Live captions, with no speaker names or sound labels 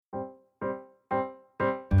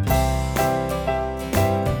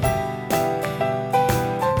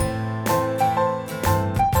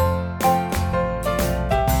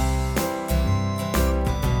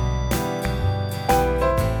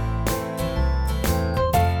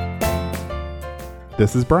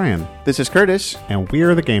This is Brian. This is Curtis. And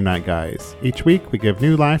we're the Game Night Guys. Each week we give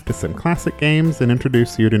new life to some classic games and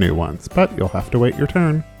introduce you to new ones, but you'll have to wait your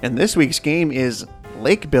turn. And this week's game is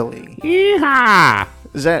Lakebilly. Yeehaw!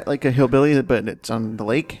 Is that like a hillbilly, but it's on the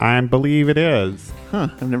lake? I believe it is. Huh,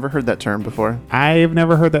 I've never heard that term before. I've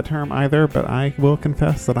never heard that term either, but I will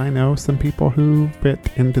confess that I know some people who fit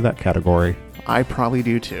into that category. I probably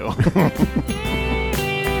do too.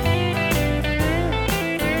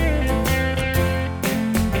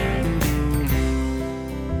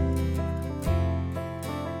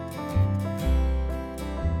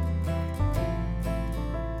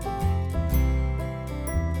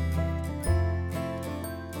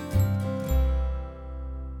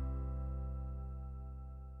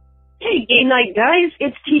 Hey, Game Night guys,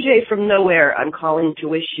 it's TJ from Nowhere. I'm calling to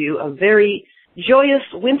wish you a very joyous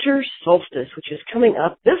winter solstice, which is coming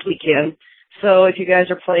up this weekend. So if you guys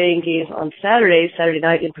are playing games on Saturday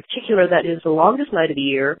night in particular, that is the longest night of the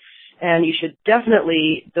year, and you should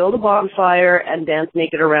definitely build a bonfire and dance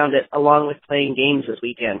naked around it along with playing games this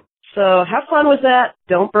weekend. So have fun with that.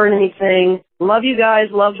 Don't burn anything. Love you guys.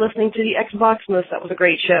 Love listening to the Xboxmas. That was a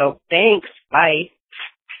great show. Thanks. Bye.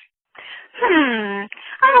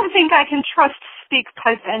 I don't think I can trust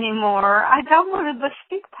SpeakPipe anymore. I downloaded the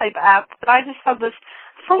SpeakPipe app, but I just have this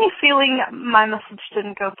funny feeling my message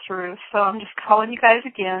didn't go through, so I'm just calling you guys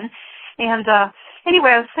again. And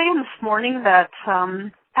anyway, I was saying this morning that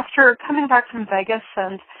after coming back from Vegas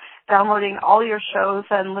and downloading all your shows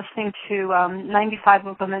and listening to 95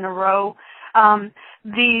 of them in a row,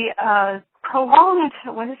 the prolonged,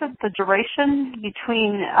 the duration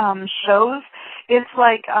between shows, it's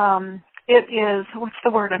like... It is, what's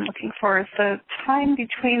the word I'm looking for? Is the time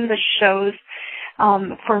between the shows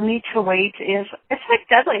for me to wait it's like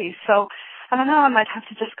deadly. So, I don't know, I might have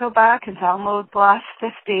to just go back and download the last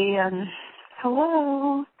 50 and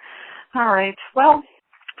hello. All right, well,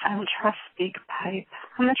 I don't trust SpeakPipe.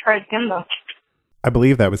 I'm going to try it again, though. I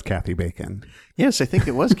believe that was Kathy Bacon. Yes, I think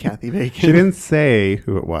it was Kathy Bacon. She didn't say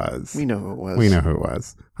who it was. We know who it was. We know who it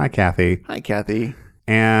was. Hi, Kathy. Hi, Kathy.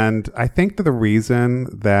 And I think that the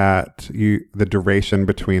reason that the duration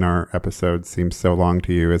between our episodes seems so long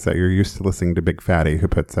to you is that you're used to listening to Big Fatty, who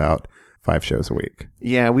puts out 5 shows a week.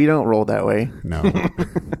 Yeah, we don't roll that way. No.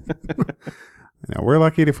 No, we're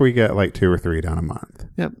lucky if we get like 2 or 3 down a month.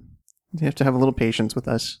 Yep. You have to have a little patience with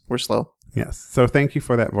us. We're slow. Yes. So thank you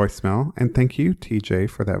for that voicemail. And thank you, TJ,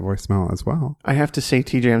 for that voicemail as well. I have to say,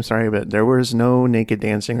 TJ, I'm sorry, but there was no naked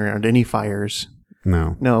dancing around any fires.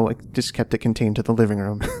 No, I just kept it contained to the living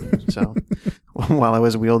room. So while I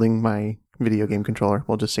was wielding my video game controller,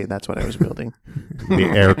 we'll just say that's what I was wielding. The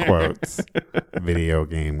air quotes, video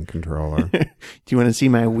game controller. Do you want to see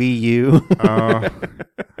my Wii U?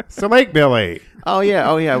 So Lakebilly. Oh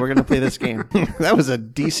yeah, we're going to play this game. That was a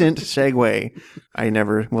decent segue. I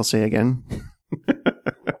never will say again.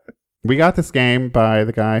 We got this game by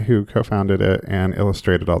the guy who co-founded it and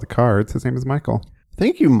illustrated all the cards. His name is Michael.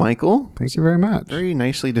 Thank you, Michael. Thank you very much. Very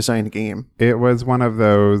nicely designed game. It was one of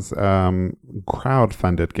those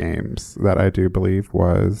crowd-funded games that I do believe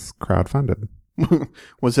was crowd-funded.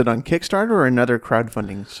 Was it on Kickstarter or another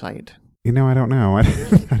crowdfunding site? I don't know. I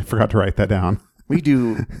forgot to write that down. We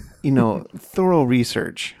do, thorough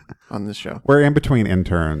research on this show. We're in between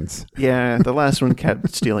interns. Yeah, the last one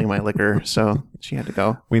kept stealing my liquor, so she had to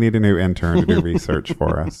go. We need a new intern to do research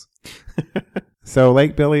for us. So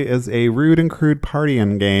Lakebilly is a rude and crude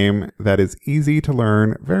partying game that is easy to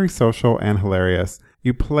learn, very social, and hilarious.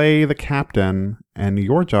 You play the captain, and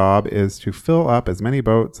your job is to fill up as many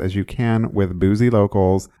boats as you can with boozy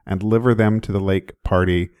locals and deliver them to the lake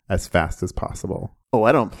party as fast as possible. Oh,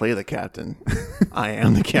 I don't play the captain. I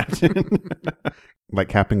am the captain. Like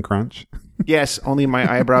Captain Crunch? Yes, only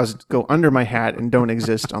my eyebrows go under my hat and don't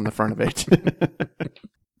exist on the front of it.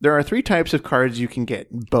 There are 3 types of cards you can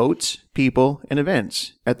get: boats, people, and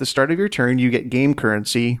events. At the start of your turn, you get game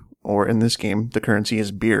currency, or in this game, the currency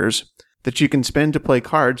is beers, that you can spend to play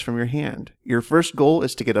cards from your hand. Your first goal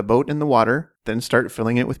is to get a boat in the water, then start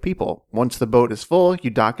filling it with people. Once the boat is full, you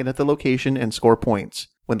dock it at the location and score points.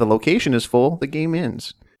 When the location is full, the game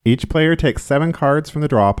ends. Each player takes 7 cards from the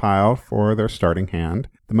draw pile for their starting hand.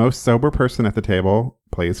 The most sober person at the table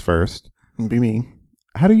plays first. It'd be me.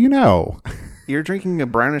 How do you know? You're drinking a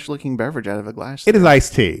brownish-looking beverage out of a glass. It is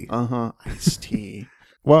iced tea. Iced tea.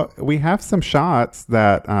 Well, we have some shots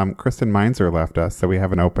that Kristen Meinzer left us that we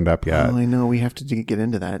haven't opened up yet. Oh, I know. We have to get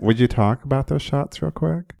into that. Would you talk about those shots real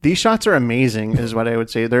quick? These shots are amazing, is what I would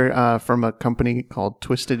say. They're from a company called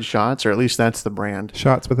Twisted Shots, or at least that's the brand.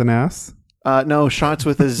 Shots with an S? No, Shots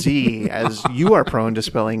with a Z. As you are prone to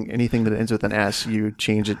spelling anything that ends with an S, you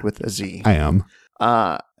change it with a Z. I am.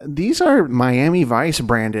 These are Miami Vice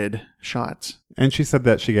branded shots. And she said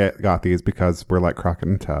that she got these because we're like Crockett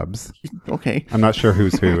and Tubbs. Okay. I'm not sure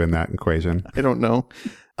who's who in that equation. I don't know.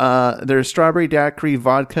 There's strawberry daiquiri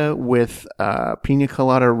vodka with pina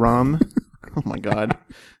colada rum. Oh my God.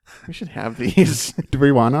 We should have these. Do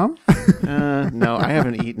we want them? No, I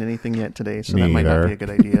haven't eaten anything yet today, so Me that might not either. be a good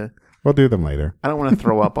idea. We'll do them later. I don't want to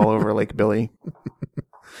throw up all over Lakebilly.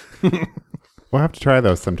 We'll have to try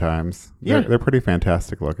those sometimes. Yeah. They're pretty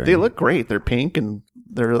fantastic looking. They look great. They're pink and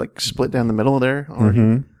they're like split down the middle there.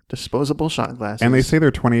 Already. Disposable shot glasses. And they say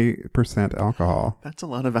they're 20% alcohol. That's a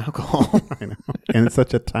lot of alcohol. I know. And it's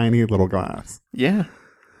such a tiny little glass. Yeah.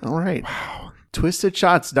 All right. Wow.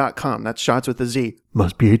 TwistedShots.com. That's shots with a Z.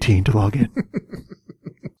 Must be 18 to log in.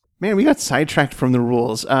 Man, we got sidetracked from the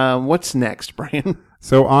rules. What's next, Brian?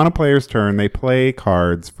 So on a player's turn, they play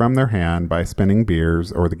cards from their hand by spending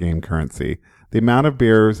beers or the game currency. The amount of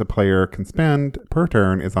beers a player can spend per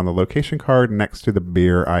turn is on the location card next to the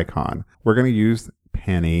beer icon. We're going to use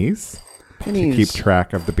pennies to keep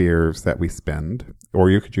track of the beers that we spend. Or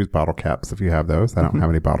you could use bottle caps if you have those. I don't have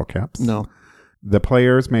any bottle caps. No. The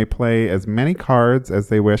players may play as many cards as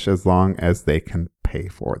they wish as long as they can pay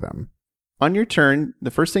for them. On your turn, the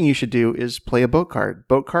first thing you should do is play a boat card.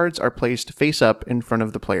 Boat cards are placed face up in front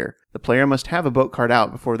of the player. The player must have a boat card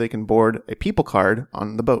out before they can board a people card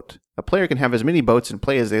on the boat. A player can have as many boats in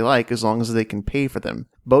play as they like as long as they can pay for them.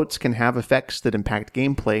 Boats can have effects that impact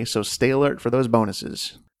gameplay, so stay alert for those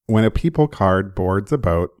bonuses. When a people card boards a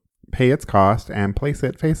boat, pay its cost and place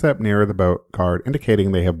it face up near the boat card,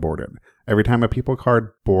 indicating they have boarded. Every time a people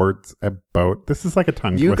card boards a boat, this is like a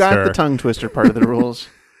tongue twister. You got the tongue twister part of the rules.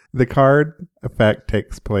 The card effect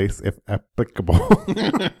takes place if applicable.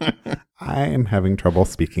 I am having trouble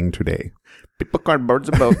speaking today. People card boards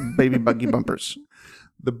a boat, baby buggy bumpers.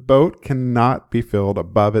 The boat cannot be filled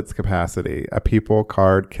above its capacity. A people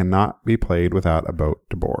card cannot be played without a boat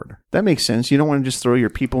to board. That makes sense. You don't want to just throw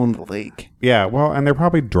your people in the lake. Yeah, well, and they're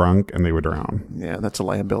probably drunk and they would drown. Yeah, that's a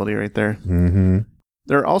liability right there. Mm-hmm.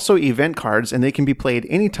 There are also event cards, and they can be played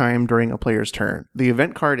anytime during a player's turn. The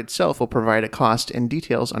event card itself will provide a cost and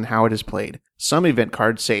details on how it is played. Some event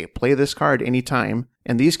cards say, play this card anytime,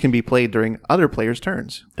 and these can be played during other players'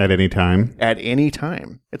 turns. At any time? At any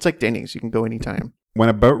time. It's like Denny's. You can go anytime. When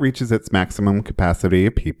a boat reaches its maximum capacity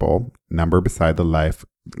of people, number beside the life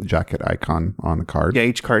jacket icon on the card. Yeah,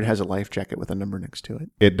 each card has a life jacket with a number next to it.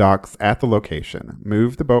 It docks at the location.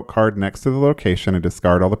 Move the boat card next to the location and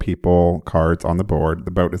discard all the people cards on the board.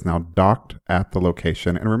 The boat is now docked at the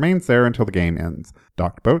location and remains there until the game ends.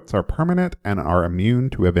 Docked boats are permanent and are immune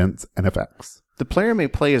to events and effects. The player may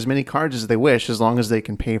play as many cards as they wish as long as they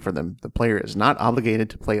can pay for them. The player is not obligated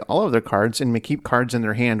to play all of their cards and may keep cards in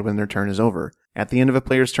their hand when their turn is over. At the end of a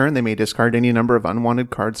player's turn, they may discard any number of unwanted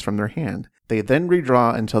cards from their hand. They then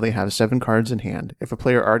redraw until they have 7 cards in hand. If a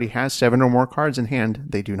player already has 7 or more cards in hand,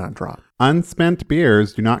 they do not draw. Unspent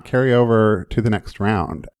beers do not carry over to the next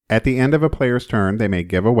round. At the end of a player's turn, they may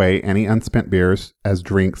give away any unspent beers as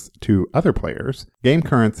drinks to other players. Game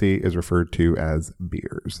currency is referred to as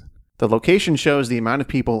beers. The location shows the amount of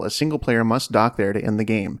people a single player must dock there to end the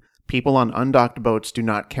game. People on undocked boats do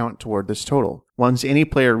not count toward this total. Once any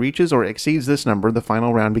player reaches or exceeds this number, the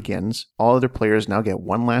final round begins. All other players now get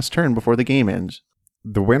one last turn before the game ends.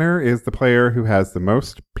 The winner is the player who has the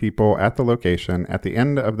most people at the location at the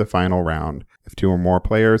end of the final round. If 2 or more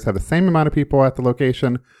players have the same amount of people at the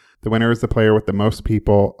location, the winner is the player with the most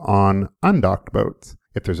people on undocked boats.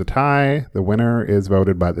 If there's a tie, the winner is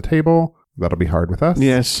voted by the table. That'll be hard with us.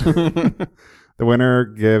 Yes. The winner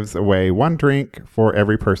gives away 1 drink for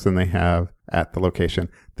every person they have at the location.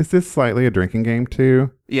 This is slightly a drinking game too.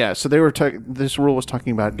 Yeah, so they were this rule was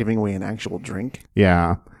talking about giving away an actual drink.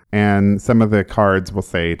 Yeah, and some of the cards will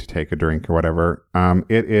say to take a drink or whatever.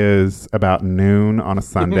 It is about noon on a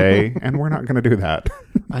Sunday, and we're not going to do that.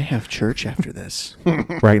 I have church after this.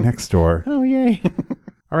 Right next door. Oh, yay.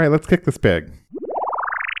 All right, let's kick this pig.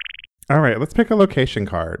 All right, let's pick a location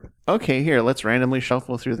card. Okay, here, let's randomly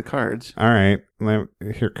shuffle through the cards. All right,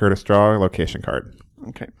 here, Curtis, draw a location card.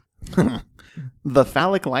 Okay. The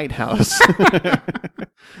Phallic Lighthouse.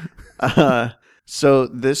 So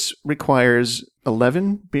this requires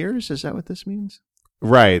 11 beers? Is that what this means?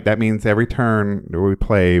 Right, that means every turn we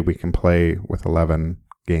play, we can play with 11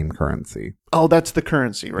 game currency. Oh, that's the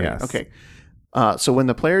currency, right? Yes. Okay. So when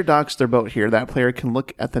the player docks their boat here, that player can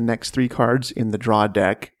look at the next 3 cards in the draw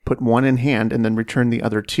deck, put 1 in hand, and then return the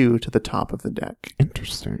other 2 to the top of the deck.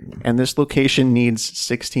 Interesting. And this location needs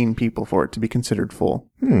 16 people for it to be considered full.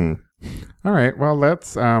 All right, well,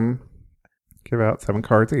 let's give out 7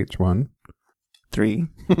 cards each. 1, 3,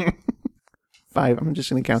 5. I'm just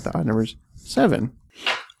going to count the odd numbers. 7.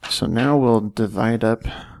 So now we'll divide up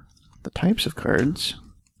the types of cards.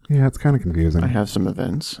 Yeah, it's kind of confusing. I have some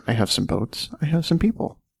events. I have some boats. I have some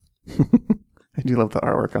people. I do love the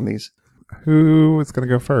artwork on these. Who is going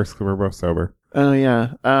to go first? Because we're both sober. Oh,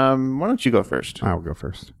 yeah. Why don't you go first? I'll go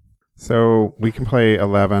first. So we can play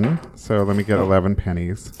 11. So let me get 11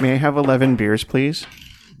 pennies. May I have 11 beers, please?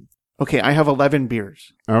 Okay, I have 11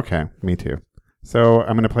 beers. Okay, me too. So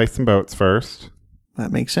I'm going to play some boats first.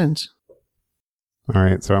 That makes sense. All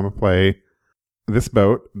right, so I'm going to play this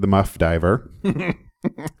boat, the Muff Diver.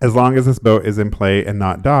 As long as this boat is in play and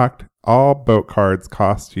not docked, all boat cards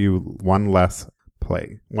cost you one less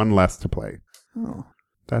to play. Oh.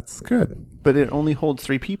 That's good. But it only holds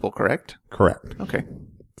 3 people, correct? Correct. Okay.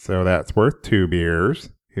 So that's worth 2 beers.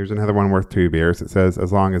 Here's another one worth 2 beers. It says,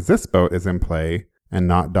 as long as this boat is in play and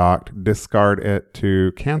not docked, discard it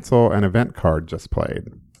to cancel an event card just played.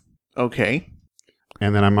 Okay.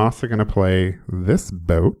 And then I'm also going to play this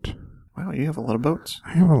boat. Wow, you have a lot of boats.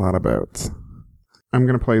 I have a lot of boats. I'm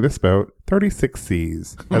going to play this boat, 36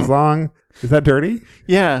 Seas. As long... Is that dirty?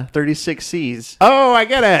 Yeah, 36 C's. Oh, I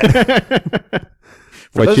get it.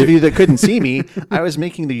 For those of you that couldn't see me, I was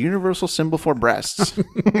making the universal symbol for breasts.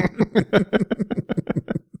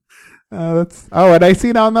 And I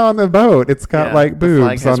see now on the boat, it's got like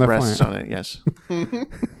boobs on the breasts flank. on it, yes.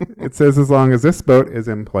 It says, as long as this boat is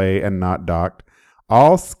in play and not docked,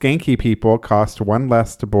 all skanky people cost 1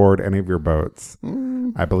 less to board any of your boats.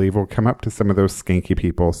 I believe we'll come up to some of those skanky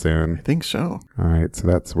people soon. I think so. All right, so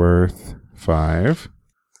that's worth 5.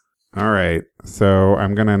 All right, so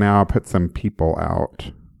I'm going to now put some people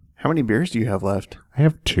out. How many beers do you have left? I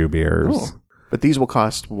have 2 beers. Oh, but these will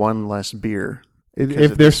cost 1 less beer.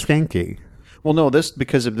 If they're skanky. Well, no,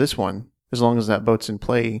 because of this one. As long as that boat's in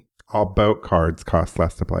play. All boat cards cost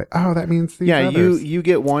less to play. Oh, that means these others. you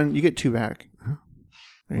get 1, you get 2 back.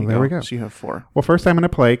 There we go. So you have 4. Well, first I'm going to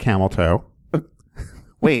play Camel Toe.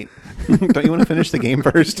 Wait, don't you want to finish the game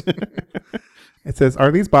first? It says,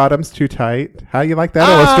 are these bottoms too tight? How you like that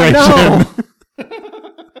illustration? No.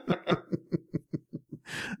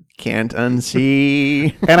 Can't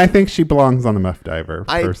unsee. And I think she belongs on the Muff Diver,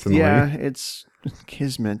 personally. Yeah, it's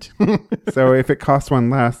kismet. So if it costs 1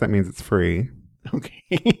 less, that means it's free.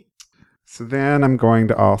 Okay. So then I'm going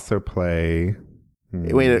to also play...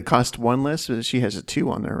 Wait, it cost 1 less? She has a 2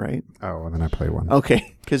 on there, right? Oh, and then I play 1.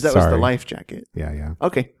 Okay, because that was the life jacket. Yeah.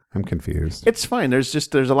 Okay. I'm confused. It's fine. There's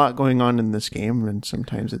a lot going on in this game, and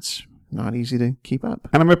sometimes it's not easy to keep up.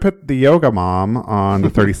 And I'm going to put the Yoga Mom on the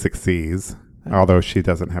 36 Cs, although she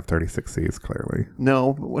doesn't have 36 Cs, clearly.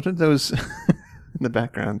 No, but what are those in the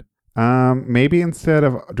background? Maybe instead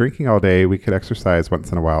of drinking all day, we could exercise once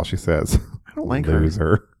in a while, she says. I don't like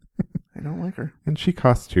Loser. I don't like her. And she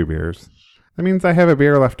costs 2 beers. That means I have a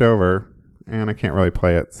beer left over, and I can't really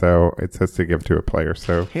play it, so it says to give to a player.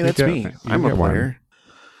 So hey, that's me. I'm a player.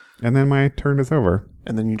 1. And then my turn is over.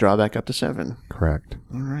 And then you draw back up to 7. Correct.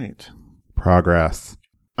 All right. Progress.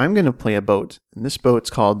 I'm going to play a boat, and this boat's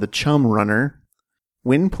called the Chum Runner.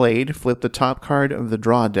 When played, flip the top card of the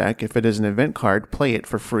draw deck. If it is an event card, play it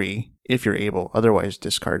for free, if you're able. Otherwise,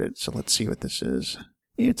 discard it. So let's see what this is.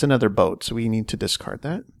 It's another boat, so we need to discard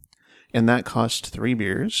that. And that costs 3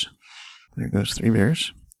 beers. There goes 3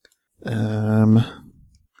 beers. I'm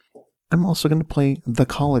also going to play the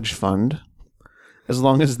College Fund. As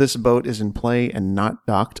long as this boat is in play and not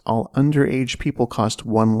docked, all underage people cost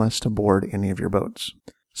 1 less to board any of your boats.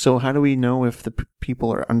 So how do we know if the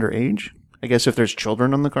people are underage? I guess if there's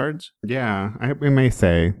children on the cards? Yeah, we may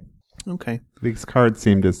say. Okay. These cards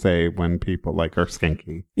seem to say when people are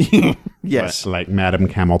skanky. Yes. Like Madam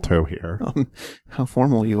Camel Toe here. How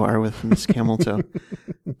formal you are with Miss Camel Toe.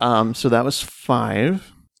 So that was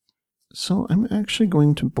 5. So I'm actually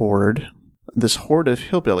going to board this horde of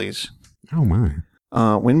hillbillies. Oh my.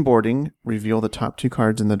 When boarding, reveal the top 2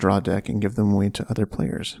 cards in the draw deck and give them away to other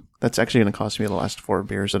players. That's actually going to cost me the last 4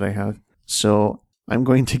 beers that I have. So I'm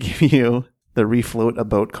going to give you the Refloat a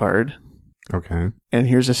Boat card. Okay. And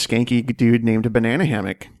here's a skanky dude named Banana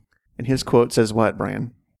Hammock. And his quote says what,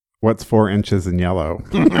 Brian? What's 4 inches in yellow?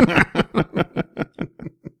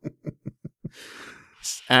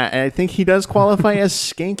 I think he does qualify as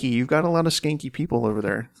skanky. You've got a lot of skanky people over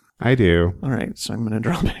there. I do. All right, so I'm going to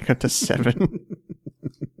draw back up to 7.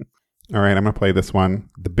 All right, I'm going to play this one.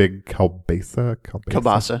 The big Kalbasa.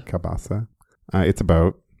 It's a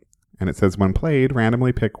boat. And it says, when played,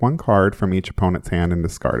 randomly pick 1 card from each opponent's hand and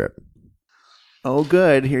discard it. Oh,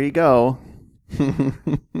 good. Here you go.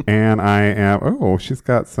 And I am... she's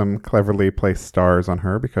got some cleverly placed stars on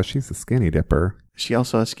her because she's a skinny dipper. She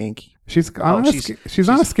also a skanky. She's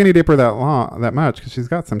not a skinny dipper that much because she's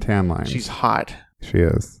got some tan lines. She's hot. She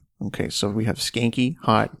is. Okay, so we have skanky,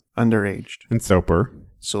 hot, underaged. And sober.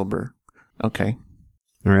 Sober. Okay.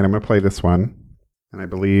 All right, I'm going to play this one. And I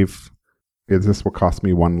believe this will cost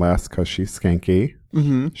me one less because she's skanky.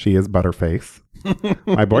 Mm-hmm. She is Butterface.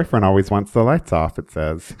 My boyfriend always wants the lights off, it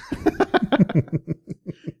says.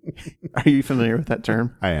 Are you familiar with that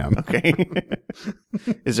term? I am. Okay.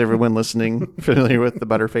 Is everyone listening familiar with the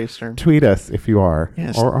Butterface term? Tweet us if you are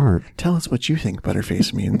or aren't. Tell us what you think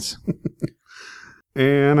Butterface means.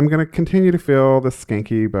 And I'm going to continue to fill the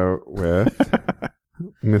skanky boat with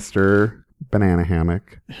Mr. Banana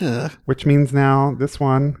Hammock, which means now this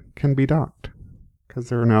one can be docked because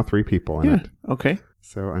there are now 3 people in it. Okay.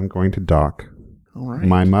 So I'm going to dock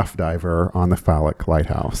my muff diver on the phallic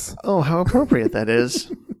lighthouse. Oh, how appropriate that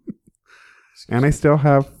is. And I still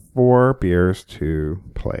have 4 beers to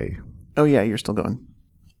play. Oh, yeah, you're still going.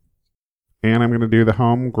 And I'm going to do the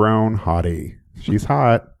homegrown hottie. She's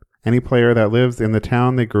hot. Any player that lives in the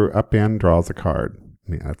town they grew up in draws a card.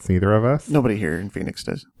 Yeah, that's neither of us. Nobody here in Phoenix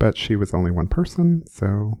does. But she was only one person,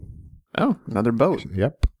 so... Oh, another boat.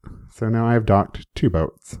 Yep. So now I've docked 2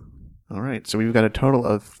 boats. All right. So we've got a total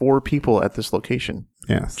of 4 people at this location.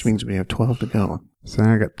 Yes. Which means we have 12 to go. So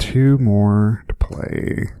I got 2 more to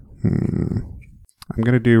play. I'm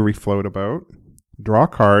going to do refloat a boat. Draw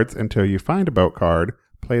cards until you find a boat card.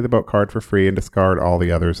 Play the boat card for free and discard all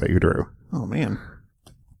the others that you drew. Oh, man.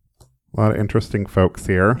 A lot of interesting folks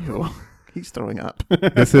here. Ew. He's throwing up.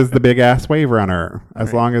 This is the big ass wave runner.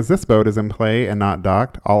 As long as this boat is in play and not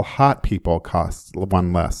docked, all hot people cost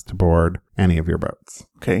 1 less to board any of your boats.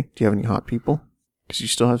 Okay. Do you have any hot people? Because you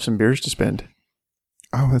still have some beers to spend.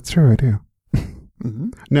 Oh, that's true. I do. Mm-hmm.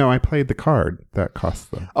 No, I played the card that costs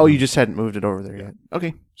them. Oh, you just hadn't moved it over there yet.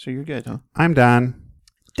 Okay. So you're good, huh? I'm done.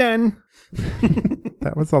 Done.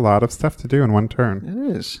 That was a lot of stuff to do in one turn.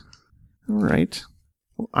 It is. All right.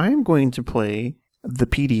 Well, I'm going to play the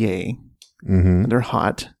PDA. Mm-hmm. They're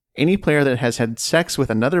hot. Any player that has had sex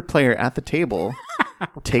with another player at the table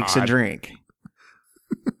takes a drink.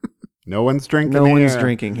 No one's drinking No here. one's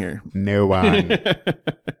drinking here. No one.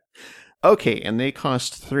 Okay, and they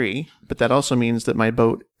cost 3, but that also means that my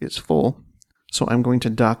boat is full. So I'm going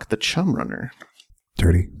to dock the Chum Runner.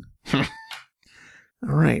 Dirty. All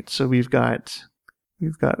right, so we've got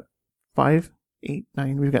 5, 8,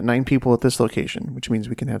 9. We've got 9 people at this location, which means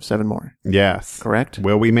we can have 7 more. Yes. Correct?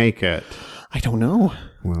 Will we make it? I don't know.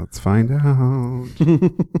 Well, let's find out.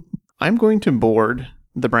 I'm going to board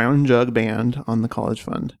the Brown Jug Band on the College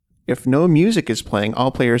Fund. If no music is playing,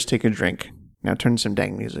 all players take a drink. Now turn some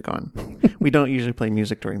dang music on. We don't usually play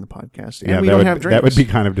music during the podcast. And we don't have drinks. That would be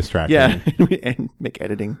kind of distracting. Yeah, and make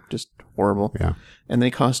editing just horrible. Yeah. And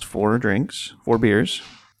they cost 4 drinks, 4 beers.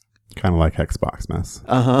 Kind of like Xbox Mess.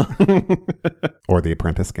 Uh-huh. Or the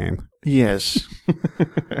Apprentice game. Yes.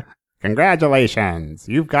 Congratulations.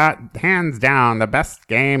 You've got, hands down, the best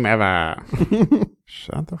game ever.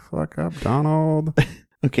 Shut the fuck up, Donald.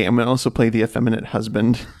 Okay, I'm going to also play the effeminate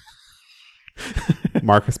husband.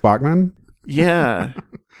 Marcus Bachman? Yeah.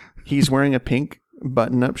 He's wearing a pink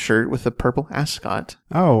button-up shirt with a purple ascot.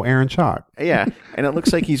 Oh, Aaron Chalk. Yeah, and it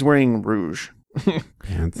looks like he's wearing rouge.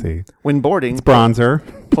 Fancy. When boarding, it's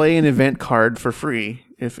bronzer. Play an event card for free,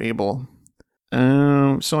 if able.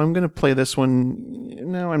 So I'm going to play this one.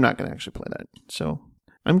 No, I'm not going to actually play that. So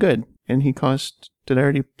I'm good. And he cost... Did I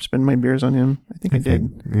already spend my beers on him? I think I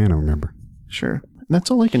did. I don't remember. Sure.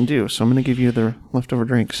 That's all I can do. So I'm going to give you the leftover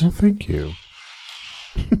drinks. Well, thank you.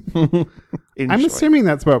 I'm assuming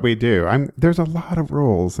that's what we do. There's a lot of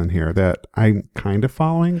rules in here that I'm kind of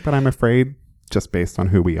following, but I'm afraid, just based on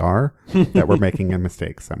who we are, that we're making a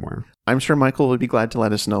mistake somewhere. I'm sure Michael would be glad to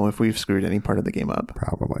let us know if we've screwed any part of the game up.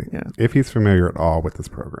 Probably. Yeah. If he's familiar at all with this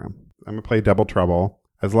program. I'm going to play Double Trouble.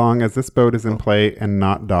 As long as this boat is in play and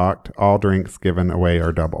not docked, all drinks given away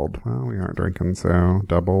are doubled. Well, we aren't drinking, so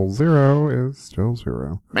 00 is still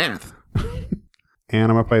 0. Math. And I'm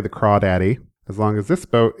going to play the Crawdaddy. As long as this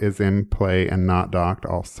boat is in play and not docked,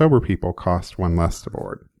 all sober people cost 1 less to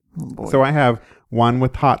board. Oh boy. So I have 1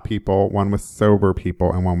 with hot people, 1 with sober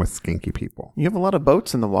people, and 1 with skinky people. You have a lot of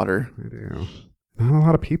boats in the water. I do. Not a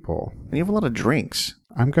lot of people. And you have a lot of drinks.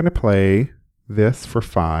 I'm going to play this for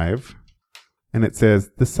 5. And it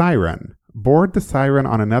says, the Siren. Board the Siren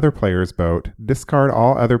on another player's boat, discard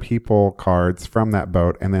all other people cards from that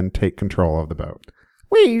boat, and then take control of the boat.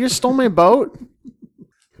 Wait, you just stole my boat?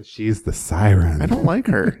 She's the Siren. I don't like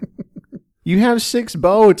her. You have 6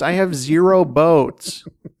 boats. I have 0 boats.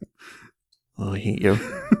 Oh, I hate you.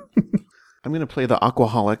 I'm going to play the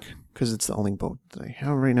Aquaholic because it's the only boat that I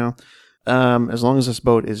have right now. As long as this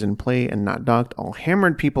boat is in play and not docked, all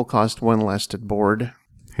hammered people cost 1 less to board.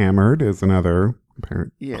 Hammered is another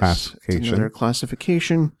apparent Yes, classification. it's another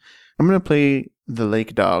classification. I'm going to play the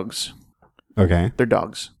lake dogs. Okay. They're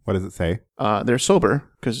dogs. What does it say? They're sober,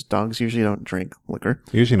 because dogs usually don't drink liquor.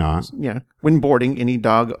 Usually not. Yeah. When boarding, any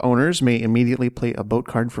dog owners may immediately play a boat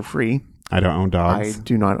card for free. I don't own dogs. I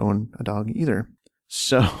do not own a dog either.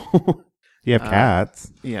 So, You have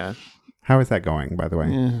cats. yeah. How is that going, by the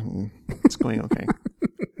way? It's going okay.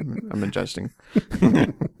 I'm adjusting.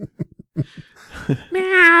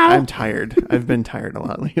 I'm tired. I've been tired a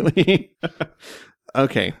lot lately.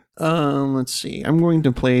 Okay. Let's see. I'm going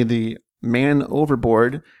to play the Man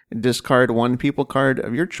Overboard and discard 1 people card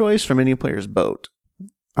of your choice from any player's boat.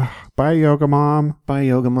 Bye, Yoga Mom. Bye,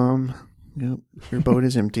 Yoga Mom. Yep. Your boat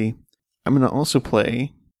is empty. I'm going to also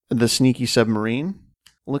play the Sneaky Submarine.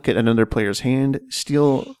 Look at another player's hand,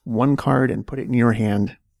 steal 1 card, and put it in your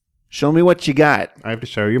hand. Show me what you got. I have to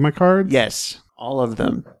show you my cards? Yes, all of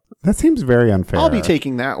them. That seems very unfair. I'll be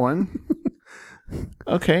taking that one.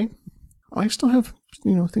 Okay. I still have,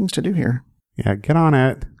 things to do here. Yeah, get on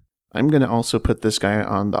it. I'm going to also put this guy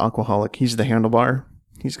on the Aquaholic. He's the handlebar.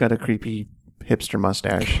 He's got a creepy hipster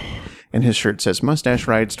mustache. And his shirt says, Mustache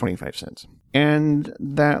Rides 25 cents. And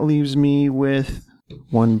that leaves me with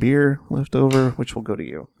 1 beer left over, which will go to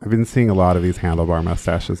you. I've been seeing a lot of these handlebar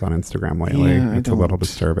mustaches on Instagram lately. Yeah, It's a little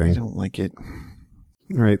disturbing. I don't like it.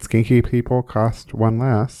 All right, skinky people cost 1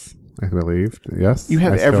 less, I believe. Yes? You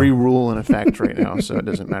have I still- every rule in effect right now, so it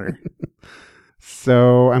doesn't matter.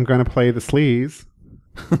 So I'm going to play the sleaze.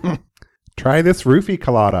 Try this roofie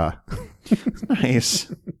colada. Nice.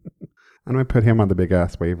 I'm going to put him on the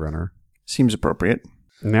big-ass wave runner. Seems appropriate.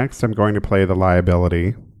 Next, I'm going to play the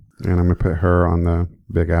liability. And I'm going to put her on the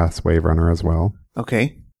big-ass wave runner as well.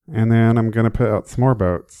 Okay. And then I'm going to put out some more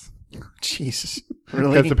boats. Jesus. Because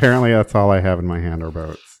Really? apparently that's all I have in my hand are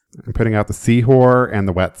boats. I'm putting out the Seahorse and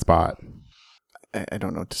the Wet Spot. I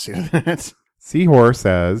don't know what to say to that. Seahorse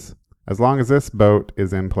says, as long as this boat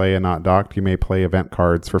is in play and not docked, you may play event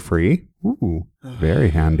cards for free. Ooh, very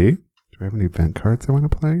handy. Do I have any event cards I want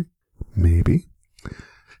to play? Maybe.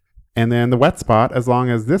 And then the Wet Spot, as long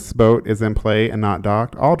as this boat is in play and not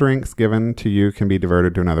docked, all drinks given to you can be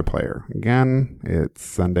diverted to another player. Again, it's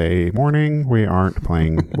Sunday morning. We aren't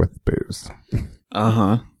playing with booze.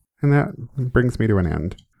 Uh-huh. And that brings me to an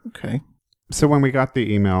end. Okay. So when we got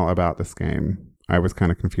the email about this game, I was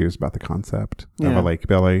kind of confused about the concept of a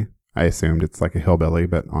Lakebilly. I assumed it's like a hillbilly,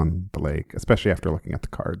 but on the lake, especially after looking at the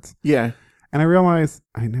cards. Yeah. And I realized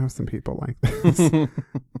I know some people like this.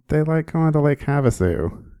 They like going to Lake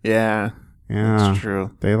Havasu. Yeah. Yeah. That's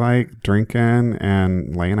true. They like drinking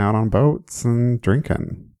and laying out on boats and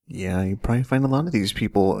drinking. Yeah, you probably find a lot of these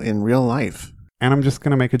people in real life. And I'm just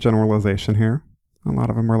going to make a generalization here. A lot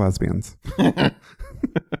of them are lesbians.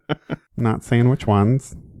 Not saying which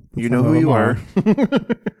ones. You know who you are.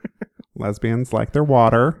 Lesbians like their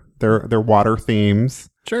water, their water themes,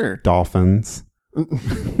 Sure. dolphins,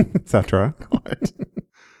 etc.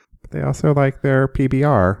 They also like their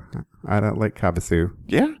PBR at Lake Havasu.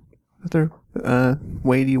 Yeah. Other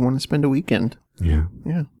way do you want to spend a weekend? Yeah.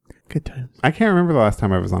 Yeah. Good times. I can't remember the last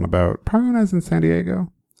time I was on a boat. Probably when I was in San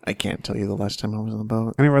Diego. I can't tell you the last time I was on a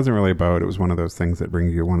boat. And it wasn't really a boat. It was one of those things that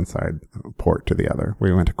brings you one side port to the other.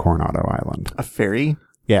 We went to Coronado Island. A ferry?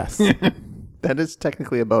 Yes. That is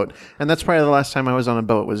technically a boat. And that's probably the last time I was on a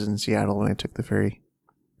boat was in Seattle when I took the ferry.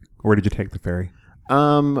 Where did you take the ferry?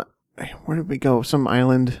 Where did we go? Some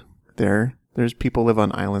island there. There's people live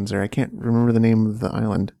on islands there. I can't remember the name of the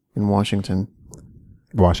island in Washington.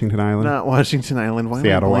 Washington Island? Not Washington Island. Why am I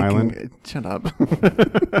Seattle blanking? Island? Shut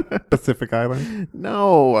up. Pacific Island?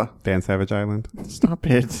 No. Dan Savage Island? Stop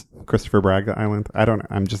it. Christopher Bragg Island?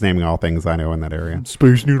 I'm just naming all things I know in that area.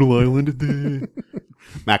 Space Noodle Island.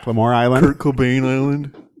 Macklemore Island? Kurt Cobain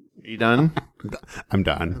Island. Are you done? I'm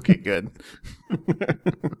done. Okay, good.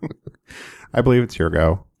 I believe it's your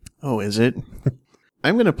go. Oh, is it?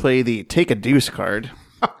 I'm going to play the Take a Deuce card.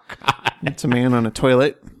 Oh, God. It's a man on a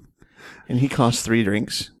toilet, and he costs 3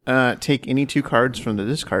 drinks. Take any 2 cards from the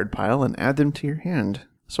discard pile and add them to your hand.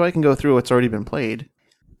 So I can go through what's already been played.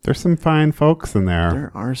 There's some fine folks in there.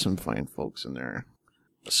 There are some fine folks in there.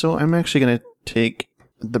 So I'm actually going to take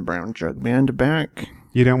the Brown Jug Band back.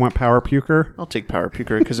 You don't want Power Puker? I'll take Power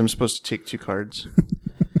Puker because I'm supposed to take 2 cards.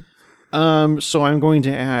 So I'm going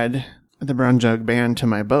to add the Brown Jug Band to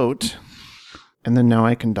my boat. And then now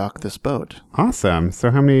I can dock this boat. Awesome. So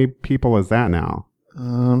how many people is that now?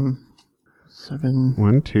 7,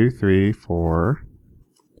 1, 2, 3, 4.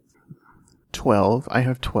 12. I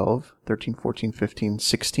have 12, 13, 14, 15,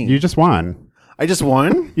 16. You just won. I just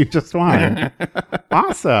won? You just won.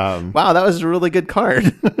 Awesome. Wow, that was a really good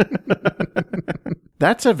card.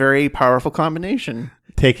 That's a very powerful combination.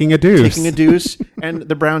 Taking a deuce. Taking a deuce and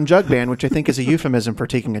the brown jug band, which I think is a euphemism for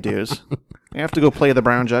taking a deuce. I have to go play the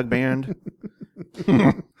brown jug band.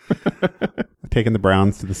 Taking the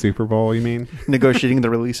Browns to the Super Bowl, you mean? Negotiating the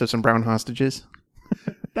release of some brown hostages.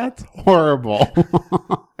 That's horrible.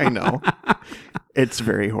 I know. It's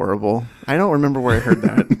very horrible. I don't remember where I heard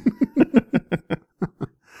that.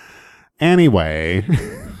 Anyway.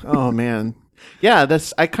 Oh, man. Yeah,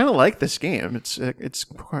 I kind of like this game. It's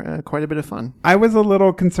quite a bit of fun. I was a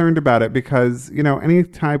little concerned about it because,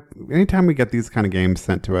 anytime we get these kind of games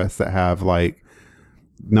sent to us that have like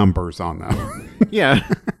numbers on them. Yeah.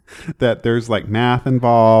 That there's like math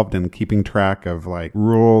involved and keeping track of like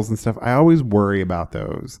rules and stuff. I always worry about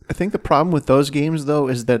those. I think the problem with those games, though,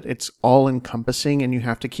 is that it's all encompassing and you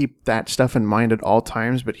have to keep that stuff in mind at all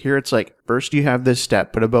times. But here it's like, first you have this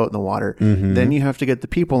step, put a boat in the water. Mm-hmm. Then you have to get the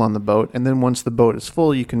people on the boat. And then once the boat is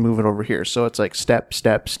full, you can move it over here. So it's like step,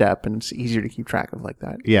 step, step. And it's easier to keep track of like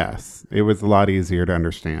that. Yes. It was a lot easier to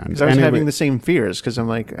understand. Because I was having the same fears because I'm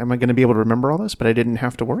like, am I going to be able to remember all this? But I didn't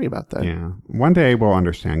have to worry about that. Yeah. One day we'll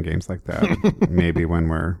understand games like that. Maybe when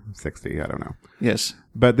we're 60. I don't know. Yes.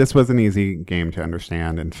 But this was an easy game to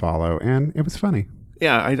understand and follow. And it was funny.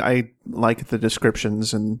 Yeah, I like the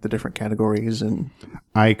descriptions and the different categories. And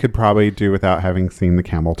I could probably do without having seen the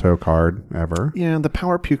camel toe card ever. Yeah, the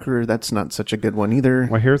power puker, that's not such a good one either.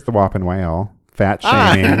 Well, here's the whopping whale. Fat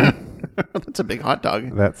shaming. That's a big hot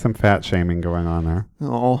dog. That's some fat shaming going on there.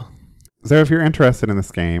 Oh. So if you're interested in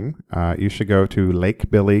this game, you should go to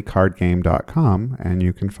lakebillycardgame.com and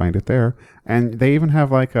you can find it there. And they even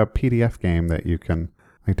have like a PDF game that you can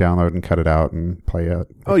like download and cut it out and play it.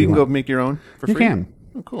 Oh, you can go make your own for free? You can.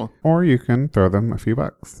 Oh, cool. Or you can throw them a few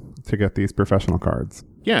bucks to get these professional cards.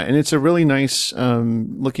 Yeah, and it's a really nice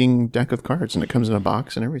looking deck of cards, and it comes in a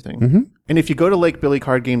box and everything. Mm-hmm. And if you go to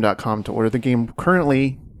lakebillycardgame.com to order the game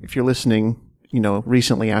currently, if you're listening,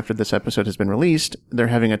 recently after this episode has been released, they're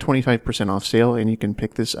having a 25% off sale, and you can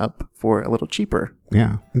pick this up for a little cheaper.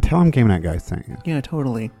 Yeah, and tell them Game Night Guys sent you. Yeah,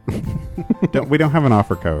 totally. We don't have an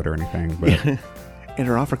offer code or anything, but yeah.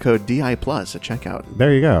 Enter offer code DI Plus at checkout.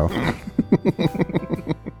 There you go.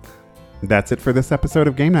 That's it for this episode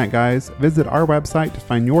of Game Night Guys. Visit our website to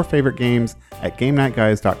find your favorite games at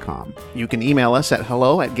GameNightGuys.com. You can email us at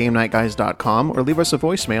hello@GameNightGuys.com or leave us a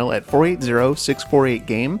voicemail at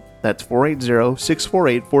 480-648-GAME. That's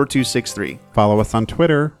 480-648-4263. Follow us on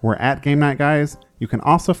Twitter. We're at Game Night Guys. You can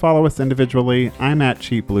also follow us individually. I'm at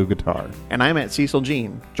Cheap Blue Guitar. And I'm at Cecil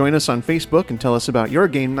Jean. Join us on Facebook and tell us about your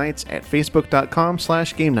game nights at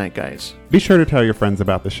facebook.com/GameNightGuys. Be sure to tell your friends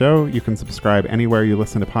about the show. You can subscribe anywhere you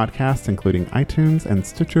listen to podcasts, including iTunes and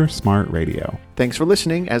Stitcher Smart Radio. Thanks for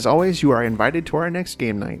listening. As always, you are invited to our next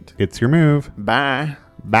game night. It's your move. Bye.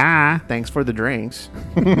 Bye. Thanks for the drinks.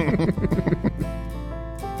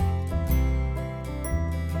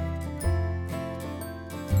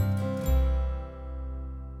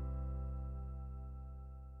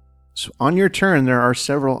 So on your turn, there are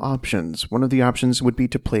several options. One of the options would be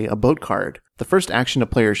to play a boat card. The first action a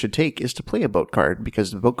player should take is to play a boat card because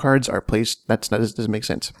the boat cards are placed. That doesn't make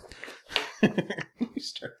sense.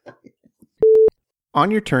 On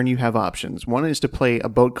your turn, you have options. One is to play a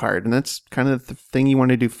boat card, and that's kind of the thing you want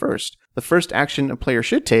to do first. The first action a player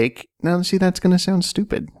should take. Now, see, that's going to sound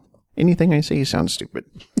stupid. Anything I say sounds stupid.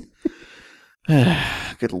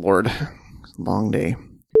 Good Lord. It's a long day.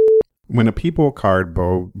 When a people card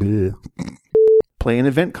play an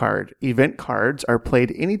event card. Event cards are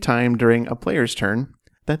played anytime during a player's turn.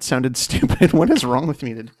 That sounded stupid. What is wrong with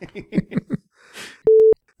me today?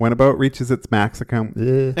 When a boat reaches its maximum.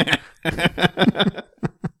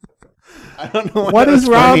 I don't know what is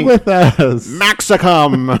wrong with us?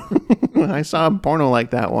 Maxicum. I saw a porno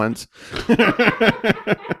like that once.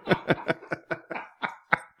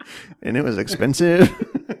 And it was expensive.